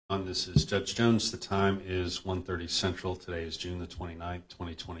This is Judge Jones. The time is 1:30 Central. Today is June the 29th,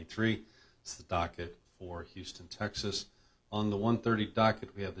 2023. It's the docket for Houston, Texas. On the 1:30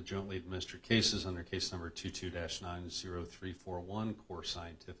 docket, we have the jointly administered cases under case number 22-90341, Core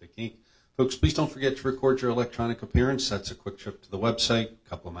Scientific, Inc. Folks, please don't forget to record your electronic appearance. That's a quick trip to the website, a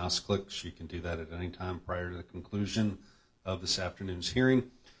couple of mouse clicks. You can do that at any time prior to the conclusion of this afternoon's hearing.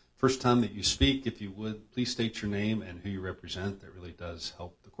 First time that you speak, if you would, please state your name and who you represent. That really does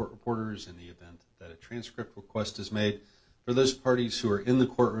help the court reporters in the event that a transcript request is made. For those parties who are in the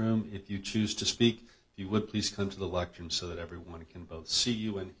courtroom, if you choose to speak, if you would, please come to the lectern so that everyone can both see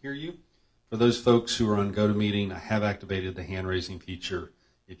you and hear you. For those folks who are on GoToMeeting, I have activated the hand-raising feature.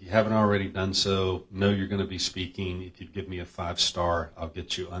 If you haven't already done so, know you're going to be speaking. If you'd give me a 5-star, I'll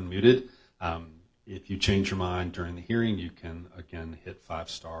get you unmuted. If you change your mind during the hearing, you can, again, hit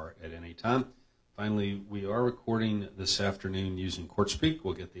 5-star at any time. Finally, we are recording this afternoon using CourtSpeak.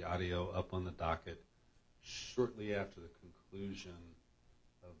 We'll get the audio up on the docket shortly after the conclusion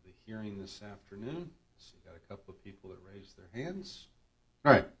of the hearing this afternoon. So you got a couple of people that raised their hands.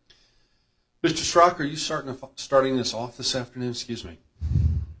 All right. Mr. Schrock, are you starting this off this afternoon? Excuse me.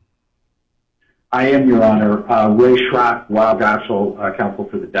 I am, Your Honor. Ray Schrock, Wild Goshel, counsel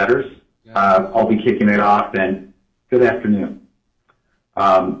for the debtors. I'll be kicking it off, and good afternoon.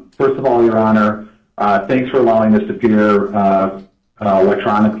 First of all, Your Honor, thanks for allowing us to appear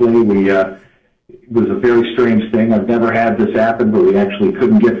electronically. It was a very strange thing. I've never had this happen, but we actually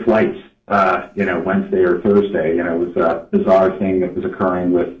couldn't get flights, Wednesday or Thursday. It was a bizarre thing that was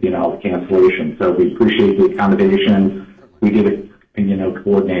occurring with, the cancellation. So we appreciate the accommodation. We did,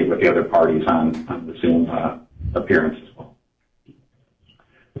 coordinate with the other parties on the Zoom appearance as well.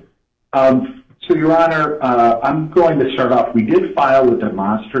 So, Your Honor, I'm going to start off. We did file a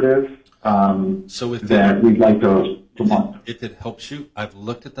demonstrative that we'd like to promote. If it helps you, I've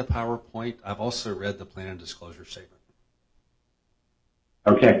looked at the PowerPoint. I've also read the plan and disclosure statement.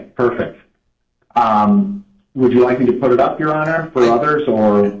 Okay, perfect. Would you like me to put it up, Your Honor, for others,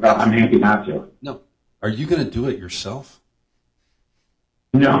 or I'm happy not to? No. Are you going to do it yourself?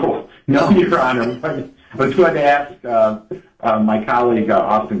 No, Your Honor. I was going to ask my colleague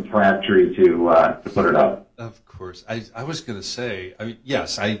Austin Crabtree to put it up. Of course. I was going to say,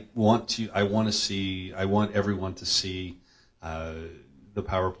 yes, I want everyone to see the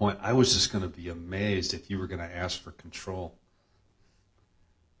PowerPoint. I was just going to be amazed if you were going to ask for control.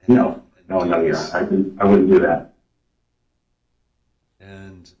 No, Your Honor. I wouldn't do that.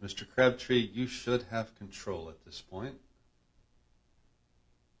 And Mr. Crabtree, you should have control at this point.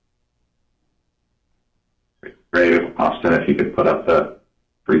 Great, Austin, if you could put up the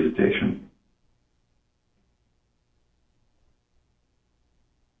presentation.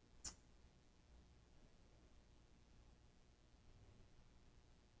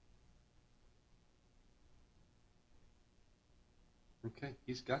 Okay,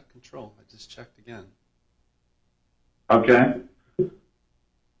 he's got control. I just checked again. Okay.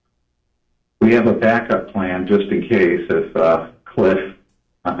 We have a backup plan just in case if Cliff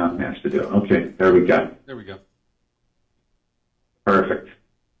has to do it. Okay, there we go. There we go. Perfect.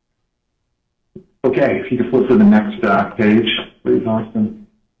 Okay, if you could flip to the next page, please, Austin.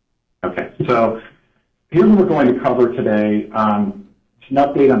 Okay, so here's what we're going to cover today. It's an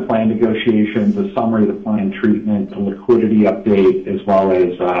update on plan negotiations, a summary of the plan treatment, a liquidity update, as well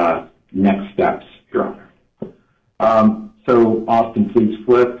as next steps, Your Honor. So, Austin, please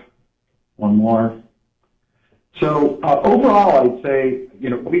flip. One more. So overall, I'd say,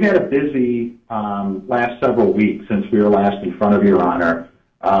 we've had a busy last several weeks since we were last in front of Your Honor.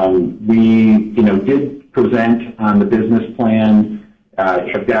 We, did present on the business plan,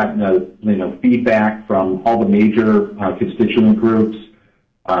 have gotten, feedback from all the major constituent groups.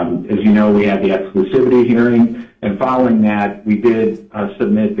 As you know, we had the exclusivity hearing, and following that, we did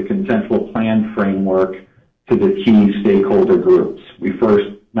submit the consensual plan framework to the key stakeholder groups. We first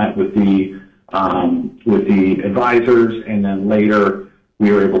met with the advisors, and then later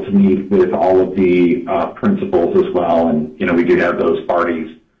we were able to meet with all of the principals as well, and we do have those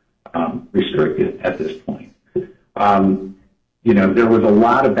parties restricted at this point. There was a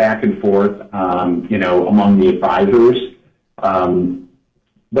lot of back and forth, among the advisors,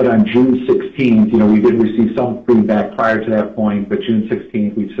 but on June 16th, we did receive some feedback prior to that point, but June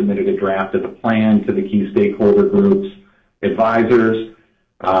 16th we submitted a draft of the plan to the key stakeholder groups, advisors.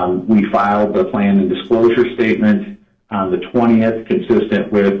 We filed the plan and disclosure statement on the 20th,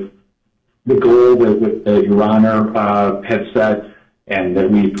 consistent with the goal that Your Honor had set, and that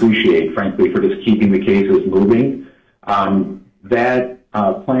we appreciate, frankly, for just keeping the cases moving. That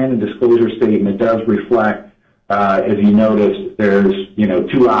plan and disclosure statement does reflect as you noticed, there's,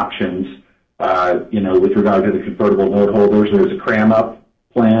 two options, with regard to the convertible note holders. There's a cram up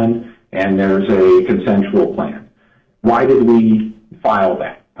plan and there's a consensual plan. Why did we file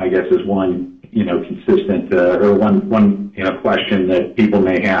that? I guess is one, consistent, or one question that people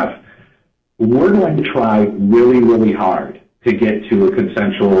may have. We're going to try really, really hard to get to a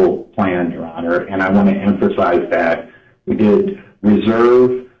consensual plan, Your Honor, and I want to emphasize that. We did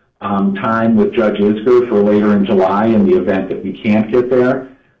reserve time with Judge Isger for later in July in the event that we can't get there.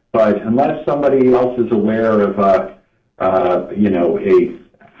 But unless somebody else is aware of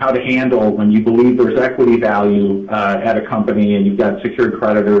how to handle when you believe there's equity value at a company and you've got secured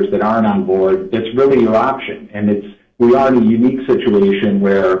creditors that aren't on board, it's really your option. And we are in a unique situation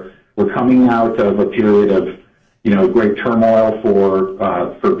where we're coming out of a period of great turmoil for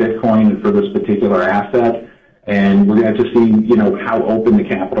Bitcoin and for this particular asset. And we're going to have to see, how open the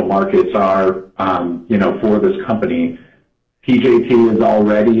capital markets are, for this company. PJT is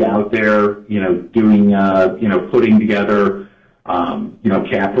already out there, doing, putting together,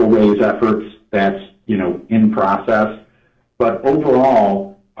 capital raise efforts. That's, in process. But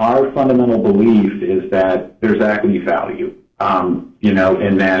overall, our fundamental belief is that there's equity value,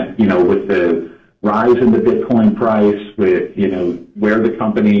 and that, with the rise in the Bitcoin price, with, where the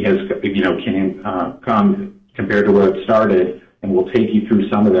company has, come compared to where it started, and we'll take you through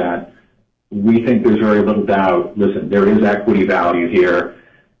some of that. We think there's very little doubt. Listen, there is equity value here.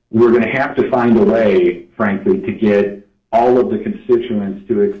 We're going to have to find a way, frankly, to get all of the constituents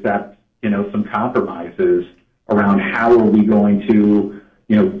to accept, some compromises around how are we going to,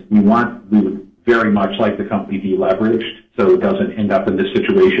 we would very much like the company be leveraged so it doesn't end up in this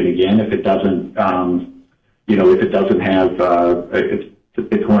situation again if it doesn't, if it doesn't have, if the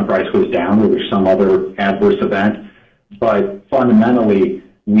Bitcoin price goes down or there's some other adverse event. But fundamentally,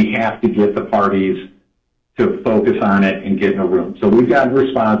 we have to get the parties to focus on it and get in a room. So we've gotten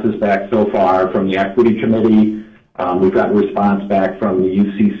responses back so far from the Equity Committee. We've got a response back from the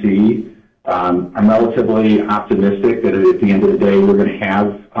UCC. I'm relatively optimistic that at the end of the day, we're going to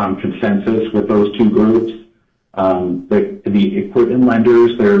have consensus with those two groups. The equipment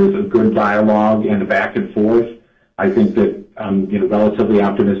lenders, there's a good dialogue and a back and forth. I think that I'm relatively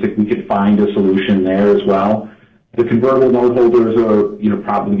optimistic we could find a solution there as well. The convertible note holders are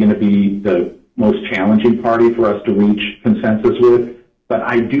probably going to be the most challenging party for us to reach consensus with. But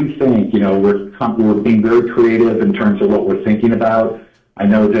I do think we're being very creative in terms of what we're thinking about. I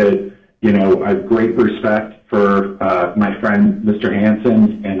know that I have great respect for my friend Mr.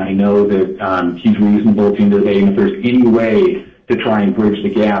 Hansen, and I know that he's reasonable at the end of the day. And if there's any way to try and bridge the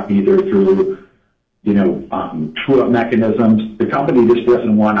gap, either through true-up mechanisms, the company just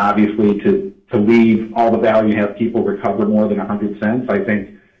doesn't want obviously to leave all the value and have people recover more than 100 cents. I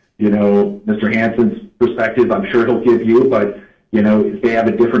think Mr. Hansen's perspective, I'm sure he'll give you, but if they have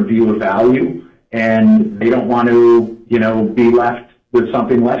a different view of value and they don't want to be left with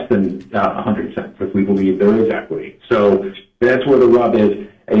something less than 100 cents if we believe there is equity. So that's where the rub is.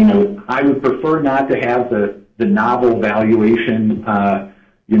 I would prefer not to have the novel valuation,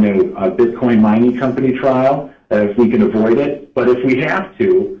 Bitcoin mining company trial if we can avoid it. But if we have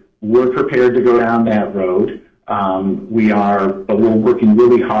to, we're prepared to go down that road. But we're working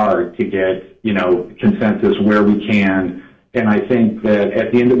really hard to get, consensus where we can. And I think that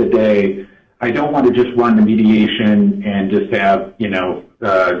at the end of the day, I don't want to just run the mediation and just have,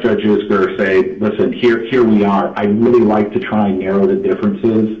 Judge Isger say, listen, here we are. I'd really like to try and narrow the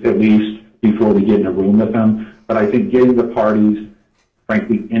differences, at least before we get in a room with them. But I think getting the parties,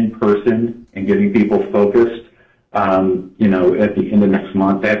 frankly, in person and getting people focused, at the end of next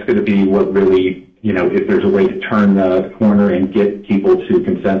month, that's going to be what really, if there's a way to turn the corner and get people to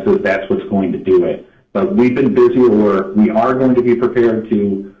consensus, that's what's going to do it. But we've been busy at work. We are going to be prepared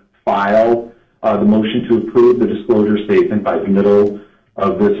to file the motion to approve the disclosure statement by the middle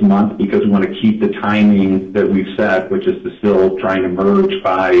of this month because we want to keep the timing that we've set, which is to still trying to merge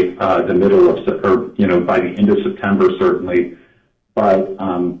by the middle of, by the end of September, certainly. But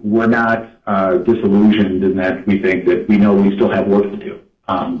we're not disillusioned in that we think that we know we still have work to do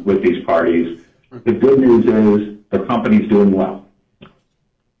with these parties. The good news is the company's doing well.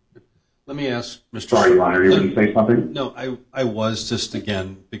 Let me ask Mr. Sorry, Your Honor, you want to say something? No, I was just,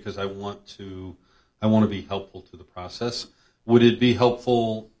 again, because I want to be helpful to the process. Would it be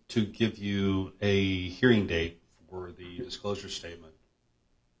helpful to give you a hearing date for the disclosure statement?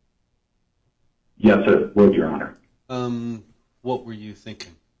 Yes, it would, Your Honor. What were you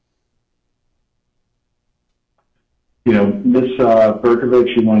thinking? Ms.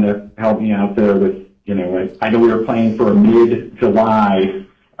 Berkovich, you want to help me out there with, I know we were planning for a mid-July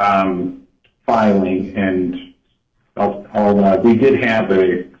filing, and we did have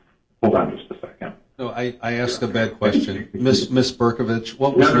hold on just a second. No, I asked a bad question. Miss Berkovich,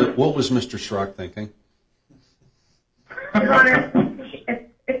 what was Mr. Schrock thinking? Your Honor,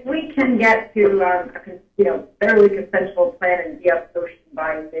 if we can get to a fairly consensual plan and be up Ocean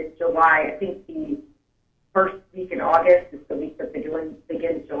by mid-July, I think the first week in August is the week that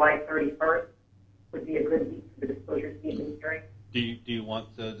begins July 31st, would be a good week for the disclosure statement hearing. Do you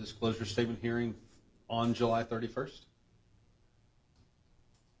want the disclosure statement hearing on July 31st?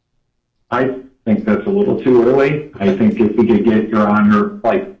 I think that's a little too early. I think if we could get, Your Honor,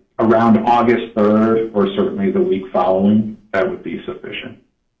 like around August 3rd or certainly the week following, that would be sufficient.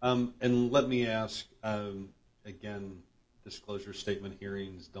 And let me ask, again, disclosure statement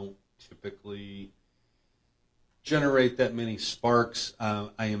hearings don't typically generate that many sparks. I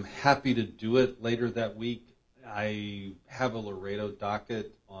am happy to do it later that week. I have a Laredo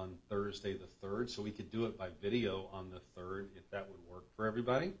docket on Thursday the 3rd, so we could do it by video on the 3rd if that would work for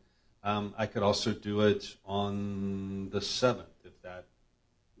everybody. I could also do it on the 7th if that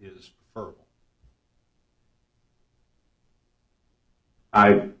is preferable.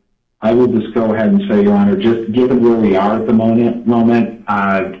 I will just go ahead and say, Your Honor, just given where we are at the moment,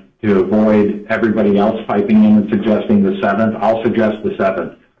 to avoid everybody else piping in and suggesting the 7th, I'll suggest the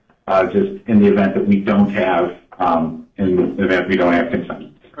 7th, just in the event that we don't have, consensus.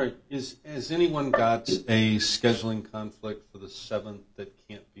 Right. Has anyone got a scheduling conflict for the 7th that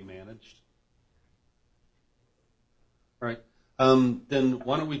can't be managed? All right. Then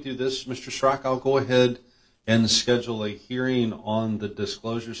why don't we do this, Mr. Schrock? I'll go ahead and schedule a hearing on the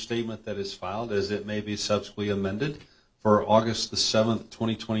disclosure statement that is filed, as it may be subsequently amended, for August the 7th,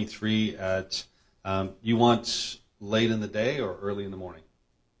 2023 at, you want late in the day or early in the morning?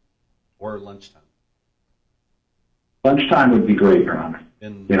 Or lunchtime? Lunchtime would be great, Your Honor.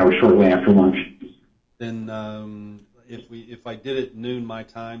 And, shortly after lunch. Then if I did it noon my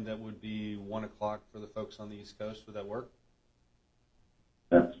time, that would be 1 o'clock for the folks on the East Coast. Would that work?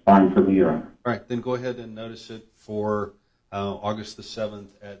 That's fine for me, Your Honor. All right, then go ahead and notice it for August the 7th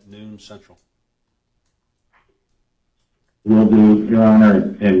at noon Central. Will do, Your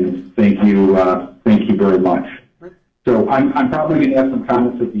Honor, and thank you very much. Right. So I'm probably going to have some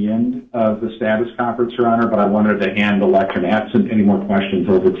comments at the end of the status conference, Your Honor, but I wanted to hand the lectern, absent any more questions,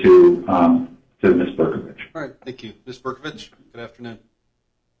 over to Ms. Berkovich. All right, thank you. Ms. Berkovich, good afternoon.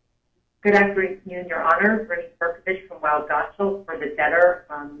 Good afternoon, Your Honor. Bernice Berkovich from Wild Goshel for the debtor.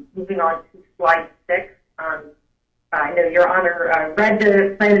 Moving on to slide 6. I know Your Honor read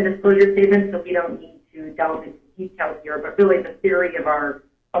the plan and disclosure statement, so we don't need to delve into details here, but really the theory of our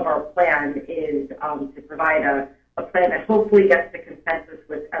plan is to provide a plan that hopefully gets the consensus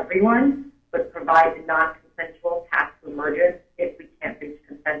with everyone, but provides a non-consensual path to emergence if we can't reach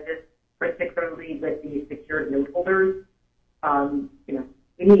consensus, particularly with the secured note holders.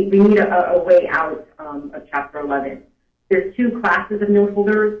 We need a way out of Chapter 11. There's 2 classes of note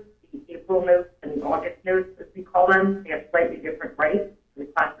holders, the April notes and the August notes, as we call them. They have slightly different rights. We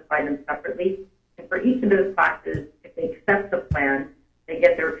classify them separately. And for each of those classes, if they accept the plan, they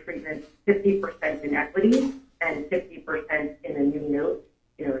get their treatment 50% in equity and 50% in a new note,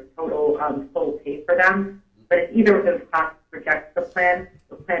 total full pay for them. But if either of those classes rejects the plan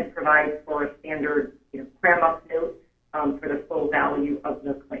provides for a standard cram-up note for the full value of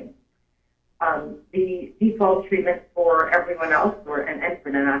the claim. The default treatment for everyone else, and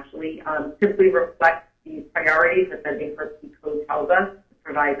for them actually, simply reflects the priorities that the Bankruptcy Code tells us to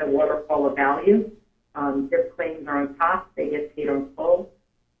provide the waterfall of value. Their claims are on top, they get paid on full.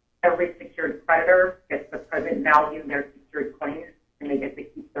 Every secured creditor gets the present value of their secured claims, and they get to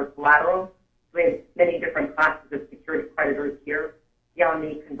keep their collateral. We have many different classes of secured creditors here. Beyond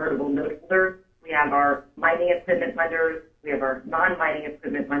the convertible note holders, we have our mining equipment lenders, we have our non-mining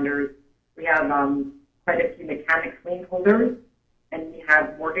equipment lenders, we have quite a few mechanics lien holders, and we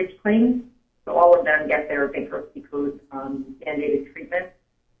have mortgage claims. So all of them get their Bankruptcy Code mandated treatment.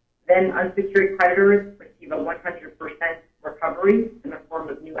 Then unsecured creditors receive a 100% recovery in the form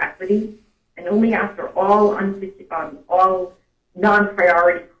of new equity, and only after all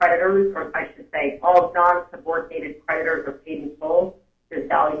non-priority creditors, or I should say all non-subordinated creditors are paid in full,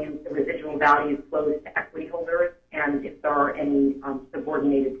 the residual value flows to equity holders, and if there are any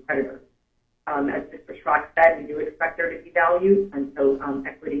subordinated creditors. As Mr. Schrock said, we do expect there to be value, and so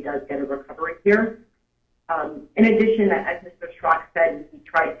equity does get a recovery here. In addition, as Mr. Schrock said, we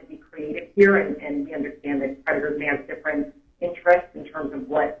tried to be creative here, and we understand that creditors may have different interests in terms of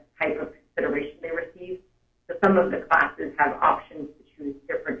what type of consideration they receive. So some of the classes have options to choose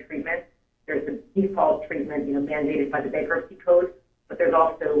different treatments. There's a default treatment, mandated by the Bankruptcy Code, but there's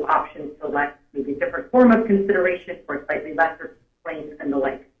also options to elect maybe a different form of consideration for a slightly potentially lesser claims and the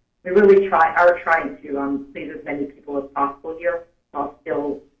like. We really are trying to please as many people as possible here while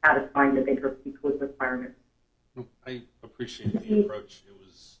still satisfying the bankruptcy code requirements. I appreciate the approach. It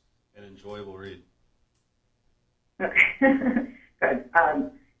was an enjoyable read. Okay, good.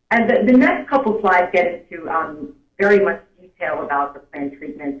 And the next couple slides get into very much detail about the plan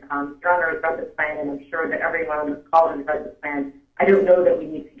treatment. Your Honor has read the plan, and I'm sure that everyone on this call has read the plan. I don't know that we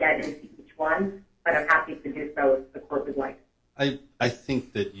need to get into each one, but I'm happy to do so if the court would like. I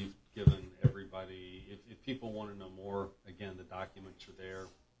think that you've given everybody, if people want to know more, again, the documents are there.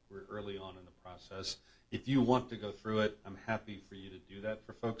 We're early on in the process. If you want to go through it, I'm happy for you to do that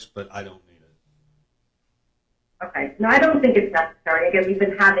for folks, but I don't need it. Okay. No, I don't think it's necessary. Again, we've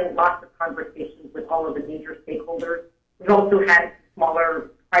been having lots of conversations with all of the major stakeholders. We've also had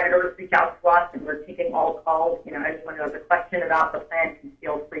smaller creditors reach out to us, and we're taking all calls. You know, anyone who has a question about the plan can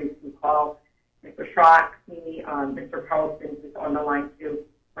feel free to call Mr. Schrock, me, Mr. Carlson, who's on the line too.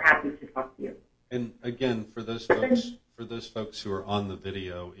 We're happy to talk to you. And again, for those folks who are on the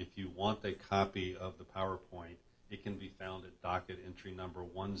video, if you want a copy of the PowerPoint, it can be found at docket entry number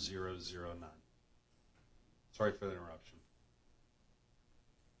 1009. Sorry for the interruption.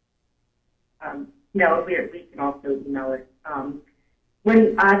 No, we can also email it.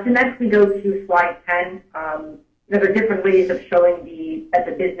 So next we go to slide 10. There are different ways of showing that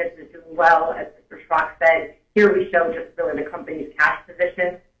the business is doing well, as Mr. Schrock said. Here we show just really the company's cash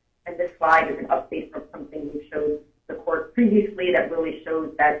position, and this slide is an update from something we showed the court previously that really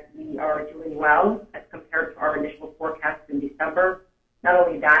shows that we are doing well as compared to our initial forecast in December. Not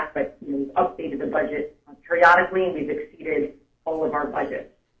only that, but we've updated the budget periodically, and we've exceeded all of our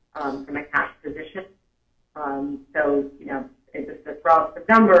budgets from a cash position. So, just to throw out the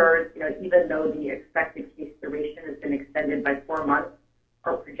numbers, even though the expected case duration has been extended by 4 months,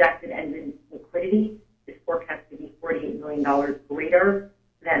 our projected ending liquidity is forecast to be $48 million greater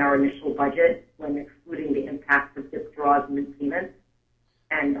than our initial budget when excluding the impact of DIP draws and repayments.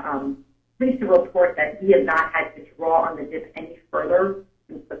 And pleased to report that we have not had to draw on the DIP any further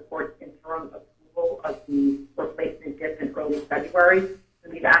since the court's interim approval of the replacement DIP in early February.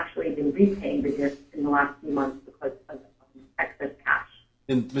 And we've actually been repaying the DIP in the last few months because of excess cash.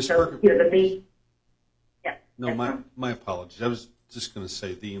 And Ms. So, Perker, yes. No, my apologies. I was just going to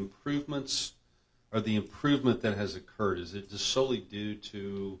say the improvements or the improvement that has occurred, is it just solely due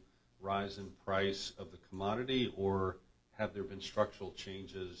to rise in price of the commodity, or have there been structural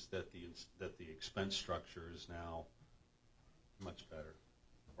changes that the expense structure is now much better,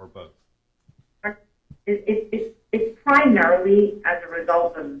 or both? It's primarily as a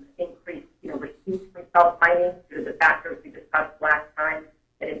result of increased, receipts from self-mining due to the factors we discussed last time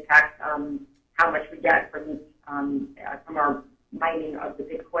that impact how much we get from our mining of the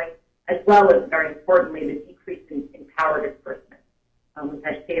Bitcoin, as well as, very importantly, the decrease in power disbursement. We've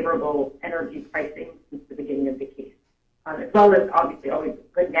had favorable energy pricing since the beginning of the case, as well as obviously always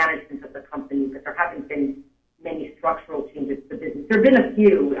good management of the company, but there haven't been many structural changes to the business. There have been a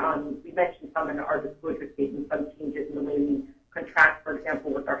few. We mentioned some in our disclosure statement, some changes in the way we contract, for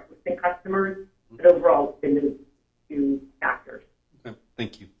example, with our hosting customers, but overall it's been those two factors. Okay,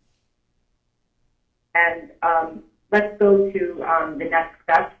 thank you. And let's go to the next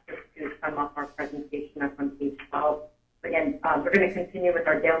steps, just to sum up our presentation. That's on page 12. Again, we're going to continue with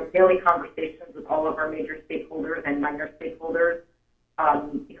our daily conversations with all of our major stakeholders and minor stakeholders.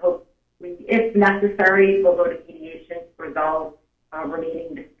 We hope, if necessary, we'll go to mediation to resolve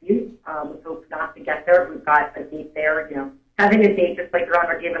remaining disputes. We hope not to get there. We've got a date there. Having a date, just like Your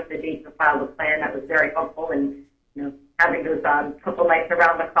Honor gave us a date to file the plan, that was very helpful. And having those couple nights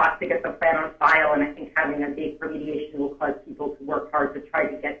around the clock to get the plan on file, and I think having a date for mediation will cause people to work hard to try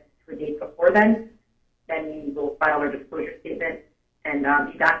to get to a date before then. Then we will file our disclosure statement and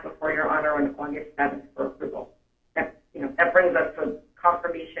be back before Your Honor on August 7th for approval. That brings us to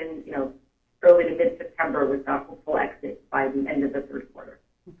confirmation, early to mid-September with a hopeful exit by the end of the third quarter.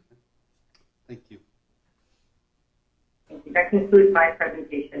 Okay. Thank you. Thank you. That concludes my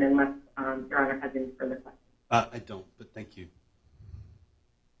presentation, unless Your Honor has any further questions. I don't, but thank you.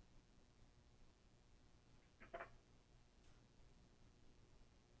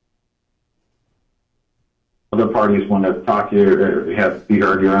 Other parties want to talk to you or be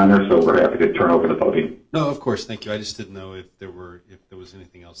heard, Your Honor, so we're happy to turn over the podium. No, of course, thank you. I just didn't know if there was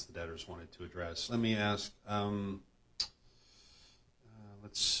anything else the debtors wanted to address. Let me ask.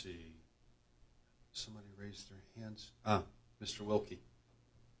 Let's see. Somebody raised their hands. Mr. Wilkie.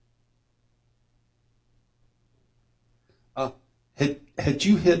 Had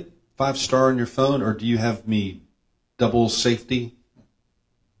you hit 5-star on your phone, or do you have me double safety?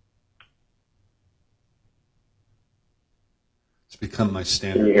 become my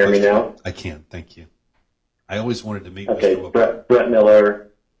standard. Can you hear question. me now? I can, thank you. I always wanted to meet Okay, Mr. Wilkie. Brett Miller.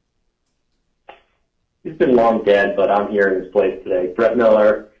 He's been long dead, but I'm here in his place today. Brett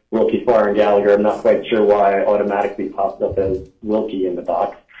Miller, Wilkie, Farr, and Gallagher. I'm not quite sure why I automatically popped up as Wilkie in the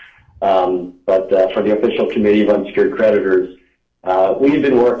box. But for the official committee of unsecured creditors, we have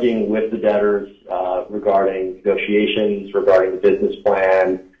been working with the debtors regarding negotiations, regarding the business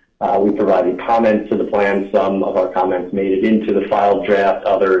plan. We provided comments to the plan. Some of our comments made it into the filed draft.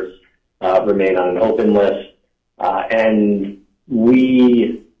 Others remain on an open list. And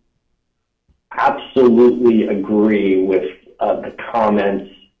we absolutely agree with the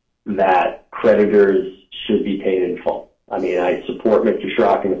comments that creditors should be paid in full. I mean, I support Mr.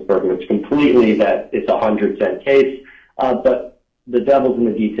 Schrock and Ms. Berkowitz completely that it's a 100-cent case, but the devil's in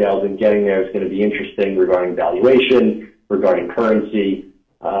the details, and getting there is going to be interesting regarding valuation, regarding currency.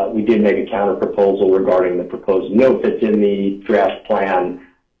 We did make a counter proposal regarding the proposed note that's in the draft plan,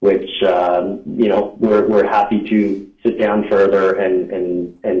 which we're happy to sit down further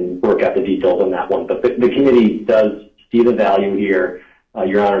and work out the details on that one. But the committee does see the value here.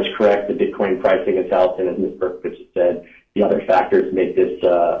 Your Honor is correct. The Bitcoin pricing has helped, and as Ms. Berkowitz said, the other factors make this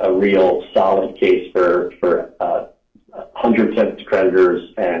a real solid case for 100 cents to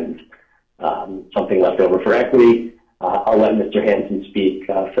creditors and something left over for equity. I'll let Mr. Hansen speak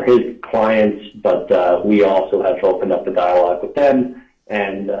for his clients, but we also have opened up the dialogue with them,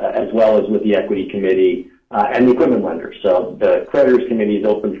 and as well as with the equity committee and the equipment lenders. So the creditors committee is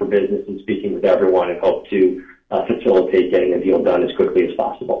open for business and speaking with everyone, and hope to facilitate getting a deal done as quickly as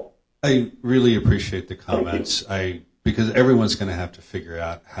possible. I really appreciate the comments. Because everyone's going to have to figure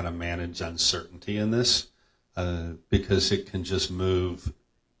out how to manage uncertainty in this, because it can just move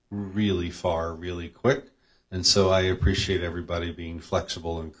really far, really quick. And so I appreciate everybody being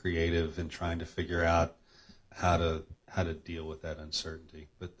flexible and creative and trying to figure out how to deal with that uncertainty.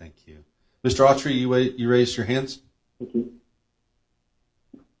 But thank you. Mr. Autry, you raised your hands? Thank you.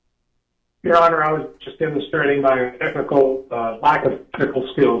 Your Honor, I was just demonstrating my lack of technical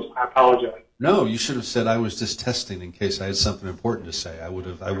skills. I apologize. No, you should have said I was just testing in case I had something important to say. I would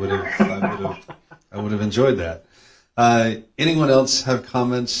have enjoyed that. Anyone else have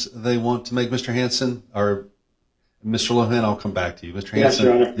comments they want to make? Mr. Hansen or Mr. Lohan, I'll come back to you. Mr. Hansen. Yes,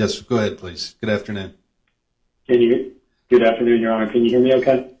 Your Honor. Yes, go ahead, please. Good afternoon. Good afternoon, Your Honor. Can you hear me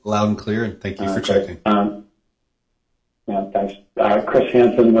okay? Loud and clear, and thank you for checking. Yeah, thanks. Chris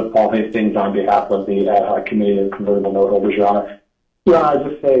Hansen with Paul Hastings on behalf of the Ad Hoc Committee of Convertible Note Holders, Your Honor. Your Honor, I'll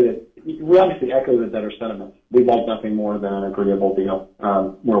just say that we obviously echo the debtor sentiments. We'd like nothing more than an agreeable deal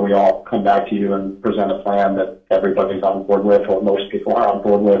where we all come back to you and present a plan that everybody's on board with, or most people are on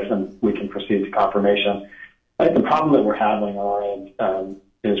board with, and we can proceed to confirmation. I think the problem that we're having on our end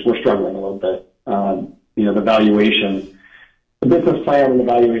is we're struggling a little bit. The valuation, the business plan and the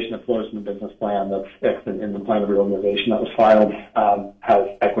valuation that flows from the business plan that's fixed in the plan of reorganization that was filed has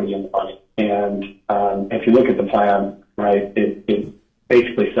equity in the money. And if you look at the plan, right, it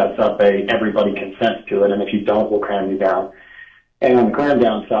basically sets up everybody consents to it, and if you don't, we'll cram you down. And on the cram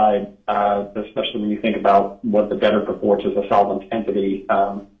down side, especially when you think about what the debtor purports as a solvent entity,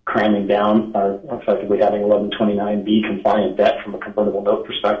 cramming down or effectively having 1129B compliant debt from a convertible note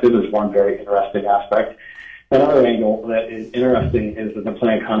perspective is one very interesting aspect. Another angle that is interesting is that the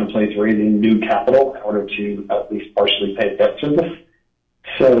plan contemplates raising new capital in order to at least partially pay debt service.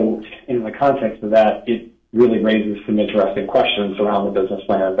 So in the context of that, it really raises some interesting questions around the business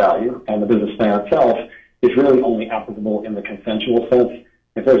plan value. And the business plan itself is really only applicable in the consensual sense.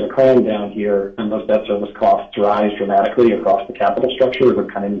 If there's a cram down here and those debt service costs rise dramatically across the capital structure,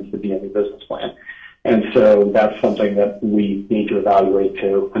 it kind of needs to be in the business plan. And so that's something that we need to evaluate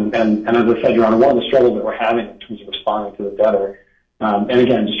too. And as I said, Your Honor, one of the struggles that we're having in terms of responding to the debtor, and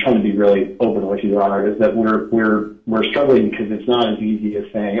again, just trying to be really open with you, Your Honor, is that we're struggling because it's not as easy as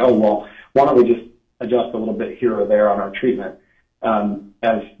saying, oh, well, why don't we just adjust a little bit here or there on our treatment.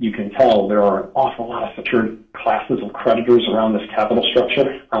 As you can tell, there are an awful lot of secured classes of creditors around this capital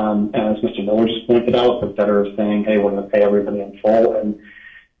structure. And as Mr. Miller just pointed out, the debtor is saying, hey, we're going to pay everybody in full. And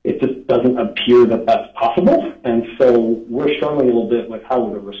it just doesn't appear that that's possible. And so we're struggling a little bit with how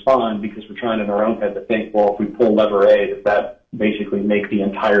we would respond, because we're trying in our own head to think, well, if we pull lever A, does that basically make the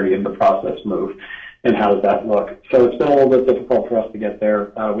entirety of the process move? And how does that look? So it's been a little bit difficult for us to get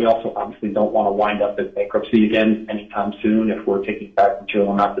there. We also obviously don't want to wind up in bankruptcy again anytime soon if we're taking back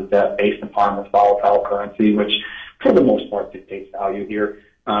material amounts of debt based upon this volatile currency, which for the most part dictates value here.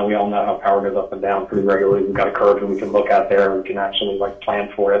 We all know how power goes up and down pretty regularly. We've got a curve that we can look at there, and we can actually plan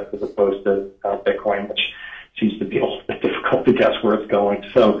for it, as opposed to Bitcoin, which seems to be a little bit difficult difficult to guess where it's going.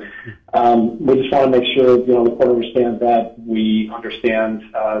 So we just want to make sure, the court understands that. We understand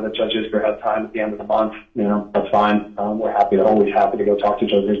that Judge Isger had time at the end of the month. That's fine. We're always happy to go talk to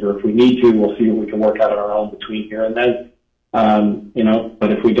Judge Isger if we need to. We'll see what we can work out on our own between here and then.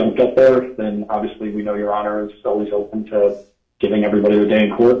 But if we don't get there, then obviously we know Your Honor is always open to giving everybody a day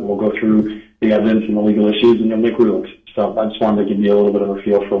in court, and we'll go through the evidence and the legal issues and then make rulings. So I just wanted to give you a little bit of a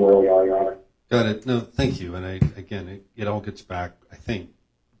feel for where we are, Your Honor. Got it. No, thank you. And it all gets back. I think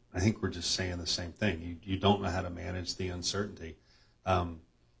we're just saying the same thing. You don't know how to manage the uncertainty.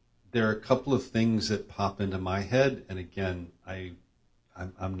 There are a couple of things that pop into my head, and again,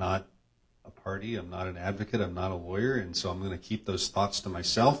 I'm not a party. I'm not an advocate. I'm not a lawyer, and so I'm going to keep those thoughts to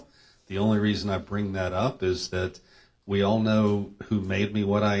myself. The only reason I bring that up is that we all know who made me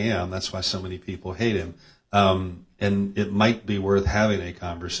what I am. That's why so many people hate him. And it might be worth having a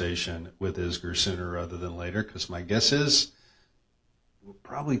conversation with Isger sooner rather than later, because my guess is we'll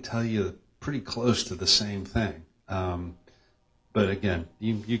probably tell you pretty close to the same thing. But again,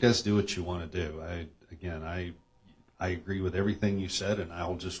 you guys do what you want to do. I agree with everything you said, and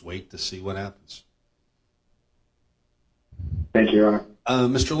I'll just wait to see what happens. Thank you, Your Honor.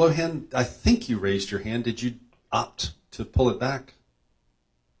 Mr. Lohan, I think you raised your hand. Did you opt to pull it back?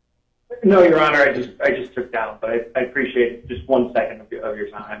 No, Your Honor, I just took down, but I appreciate just 1 second of your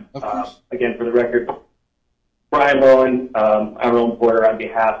time. Of course. Again, for the record, Brian Lohan, our own reporter on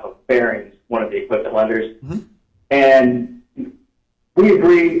behalf of Barings, one of the equipment lenders. Mm-hmm. And we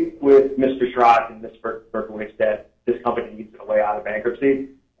agree with Mr. Schrock and Ms. Berkowitz that this company needs a way out of bankruptcy.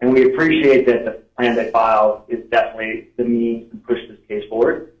 And we appreciate that the plan they filed is definitely the means to push this case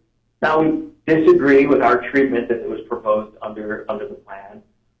forward. Now, we disagree with our treatment that it was proposed under the plan.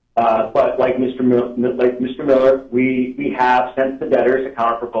 But like Mr. Miller, we have sent the debtors a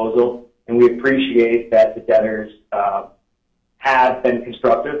counterproposal, and we appreciate that the debtors have been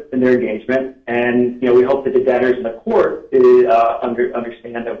constructive in their engagement. And we hope that the debtors in the court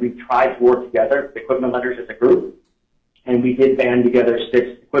understand that we've tried to work together, the equipment lenders as a group, and we did band together 6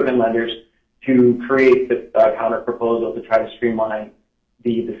 equipment lenders to create the counterproposal to try to streamline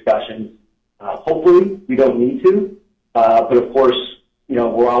the discussions. Hopefully, we don't need to, but of course,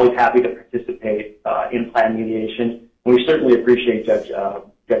 we're always happy to participate in plan mediation, and we certainly appreciate Judge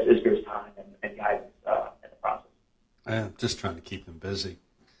Isger's time and guidance in the process. I'm just trying to keep him busy.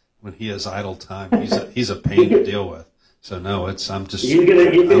 When he has idle time, he's a pain to deal with. So no,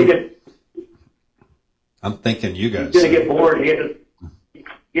 I'm thinking you guys. He's gonna get bored. He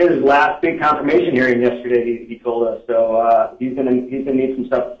had his last big confirmation hearing yesterday. He told us, so he's gonna need some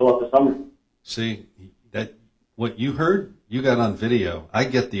stuff to fill up the summer. See that what you heard, you got on video. I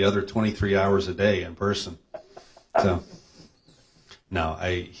get the other 23 hours a day in person. So no,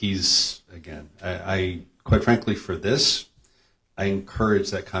 I quite frankly for this, I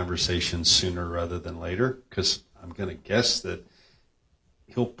encourage that conversation sooner rather than later, because I'm going to guess that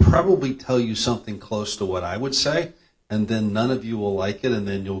he'll probably tell you something close to what I would say, and then none of you will like it, and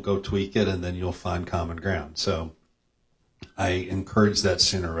then you'll go tweak it, and then you'll find common ground. So I encourage that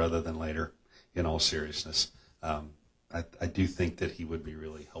sooner rather than later, in all seriousness. I do think that he would be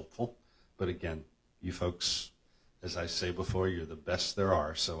really helpful. But again, you folks, as I say before, you're the best there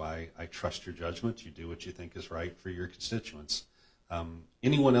are, so I trust your judgment. You do what you think is right for your constituents.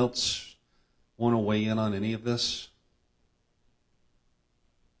 Anyone else want to weigh in on any of this?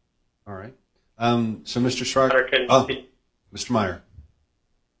 All right. So, Mr. Schrock. Mr. Meyer.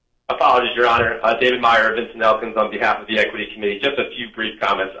 Apologies, Your Honor. David Meyer of Vincent Elkins on behalf of the Equity Committee. Just a few brief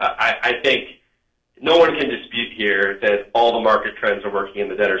comments. I think no one can dispute here that all the market trends are working in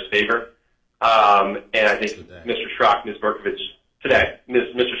the debtor's favor. And I think Mr. Schrock and Ms. Berkowitz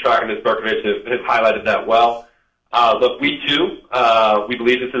Mr. Schrock and Ms. Berkowitz have highlighted that well. Look, we too, we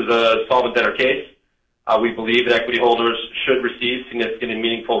believe this is a solvent debtor case. We believe that equity holders should receive significant and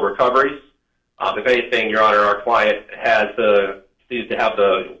meaningful recoveries. If anything, Your Honor, our client seems to have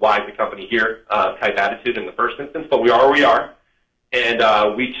the why the company here type attitude in the first instance, but we are where we are.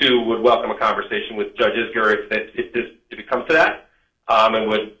 And we too would welcome a conversation with Judge Isger if it comes to that, and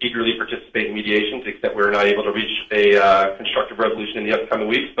would eagerly participate in mediation to the extent we're not able to reach a constructive resolution in the upcoming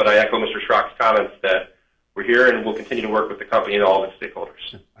weeks. But I echo Mr. Schrock's comments that we're here and we'll continue to work with the company and all of its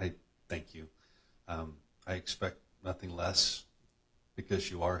stakeholders. I thank you. I expect nothing less because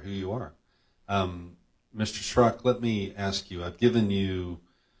you are who you are. Mr. Schrock, let me ask you, I've given you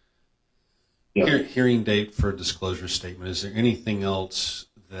hearing date for a disclosure statement. Is there anything else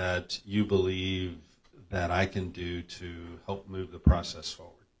that you believe that I can do to help move the process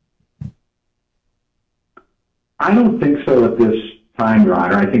forward? I don't think so at this time, Your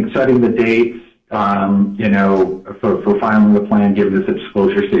Honor. I think setting the dates for filing the plan, given this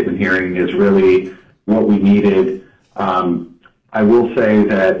disclosure statement hearing, is really what we needed. I will say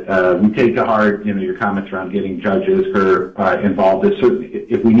that we take to heart, your comments around getting judges involved.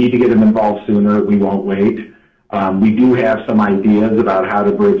 If we need to get them involved sooner, we won't wait. We do have some ideas about how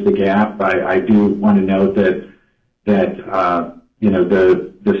to bridge the gap. I do want to note that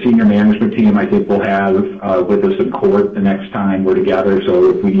the senior management team, I think, will have with us in court the next time we're together. So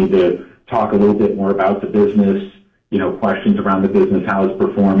if we need to talk a little bit more about the business, questions around the business, how it's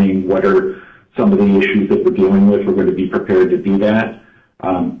performing, what are some of the issues that we're dealing with, we're going to be prepared to do that.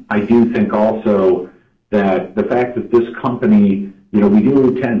 I do think also that the fact that this company, this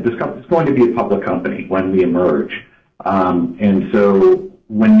company's going to be a public company when we emerge. And so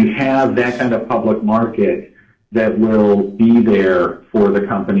when you have that kind of public market that will be there for the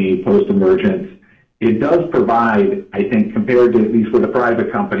company post-emergence, it does provide, I think, compared to at least with a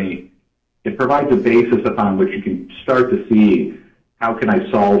private company, it provides a basis upon which you can start to see how can I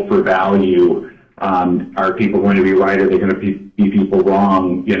solve for value. Are people going to be right? Are they going to be people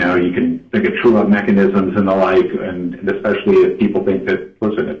wrong? You can think of true-up mechanisms and the like, and especially if people think that,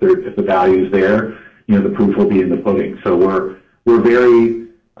 listen, if the value is there, the proof will be in the pudding. So we're very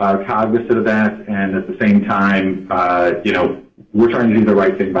cognizant of that, and at the same time, we're trying to do the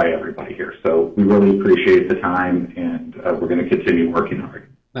right thing by everybody here. So we really appreciate the time, and we're going to continue working hard.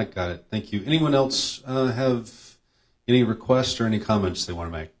 I got it. Thank you. Anyone else have any requests or any comments they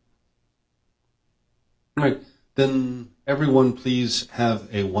want to make? All right. Then everyone please have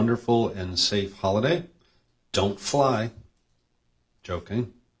a wonderful and safe holiday. Don't fly.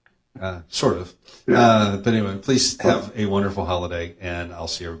 Joking. Sort of. But anyway, please have a wonderful holiday, and I'll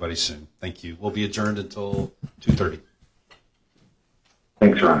see everybody soon. Thank you. We'll be adjourned until 2:30.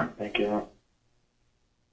 Thanks, Ron. Thank you.